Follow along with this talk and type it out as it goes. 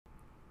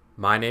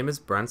My name is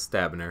Brent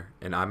Stabner,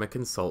 and I'm a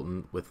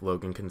consultant with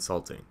Logan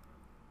Consulting.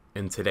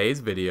 In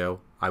today's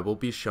video, I will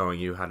be showing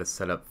you how to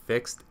set up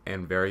fixed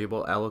and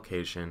variable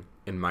allocation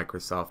in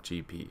Microsoft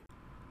GP.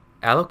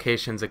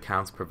 Allocations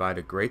accounts provide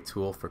a great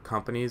tool for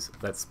companies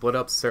that split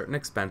up certain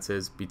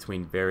expenses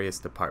between various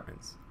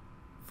departments.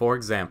 For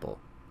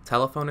example,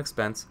 telephone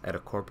expense at a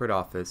corporate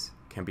office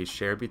can be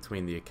shared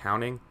between the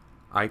accounting,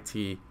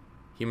 IT,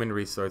 human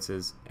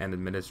resources, and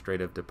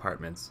administrative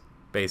departments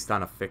based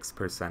on a fixed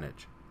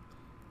percentage.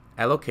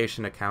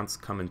 Allocation accounts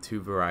come in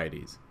two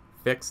varieties,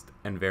 fixed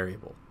and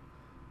variable.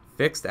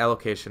 Fixed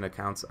allocation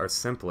accounts are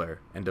simpler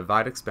and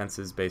divide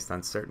expenses based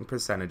on certain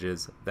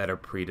percentages that are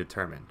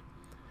predetermined.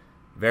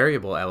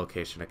 Variable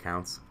allocation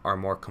accounts are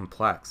more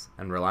complex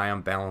and rely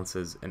on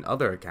balances in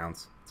other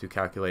accounts to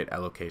calculate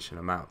allocation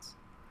amounts.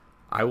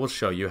 I will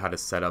show you how to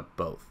set up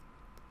both.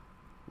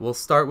 We'll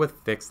start with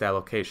fixed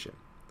allocation.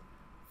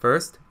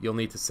 First, you'll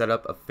need to set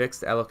up a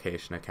fixed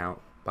allocation account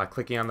by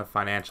clicking on the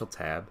Financial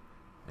tab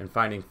and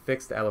finding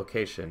Fixed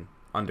Allocation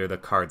under the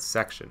Cards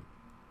section.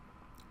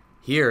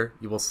 Here,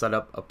 you will set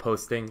up a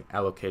posting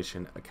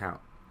allocation account.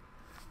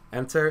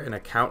 Enter an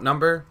account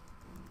number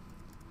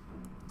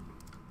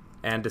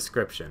and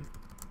description.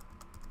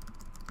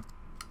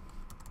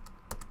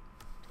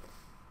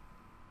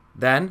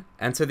 Then,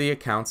 enter the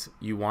accounts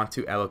you want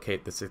to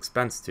allocate this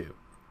expense to.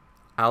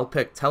 I'll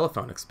pick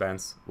telephone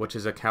expense, which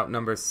is account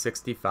number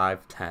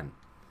 6510,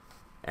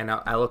 and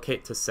I'll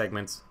allocate to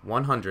segments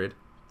 100,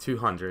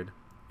 200,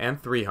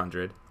 and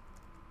 300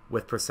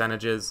 with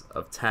percentages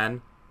of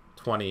 10,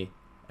 20,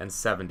 and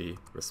 70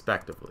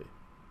 respectively.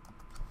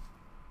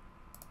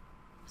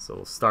 So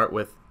we'll start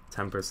with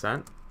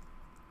 10%,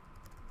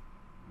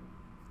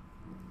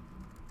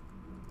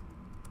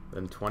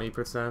 then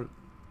 20%,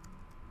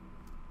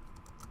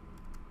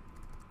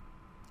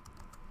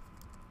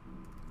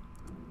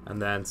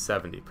 and then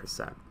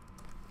 70%.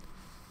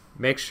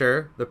 Make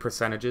sure the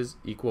percentages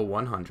equal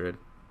 100,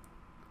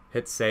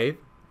 hit save,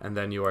 and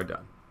then you are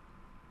done.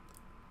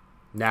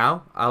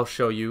 Now I'll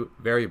show you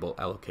variable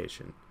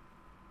allocation.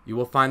 You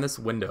will find this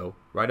window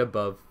right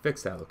above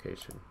fixed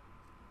allocation.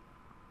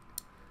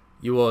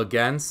 You will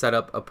again set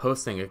up a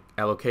posting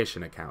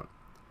allocation account.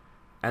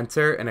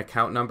 Enter an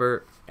account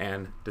number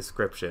and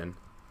description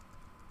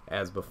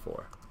as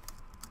before.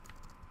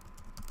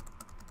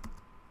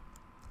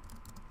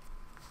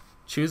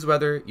 Choose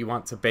whether you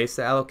want to base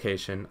the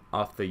allocation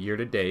off the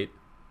year-to-date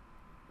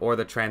or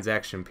the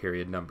transaction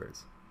period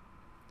numbers.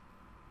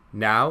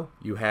 Now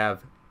you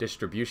have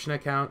distribution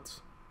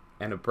accounts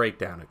and a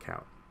breakdown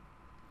account.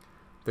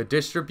 The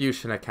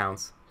distribution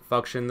accounts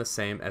function the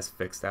same as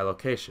fixed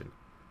allocation.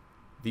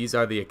 These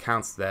are the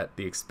accounts that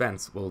the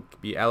expense will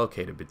be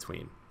allocated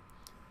between.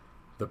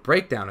 The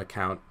breakdown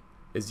account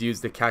is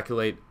used to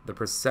calculate the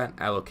percent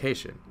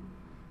allocation.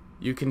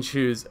 You can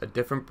choose a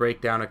different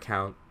breakdown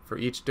account for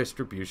each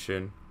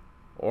distribution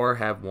or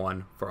have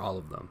one for all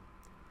of them.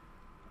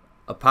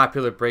 A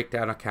popular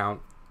breakdown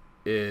account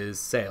is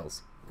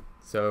sales.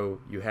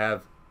 So you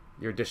have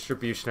your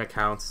distribution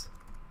accounts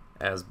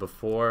as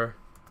before,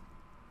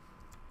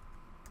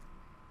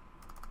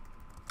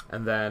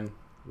 and then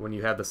when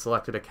you have the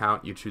selected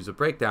account, you choose a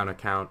breakdown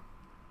account,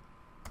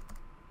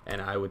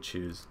 and I would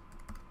choose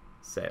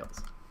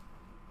sales.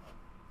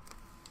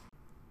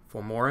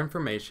 For more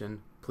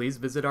information, please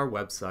visit our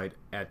website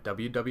at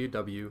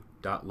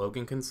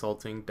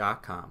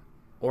www.loganconsulting.com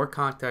or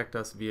contact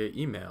us via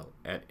email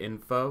at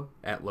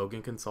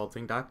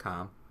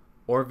info@loganconsulting.com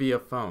or via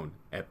phone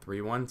at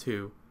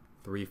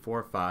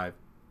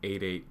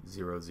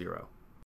 312-345-8800.